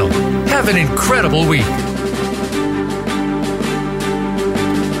Influencers Channel. Have an incredible week.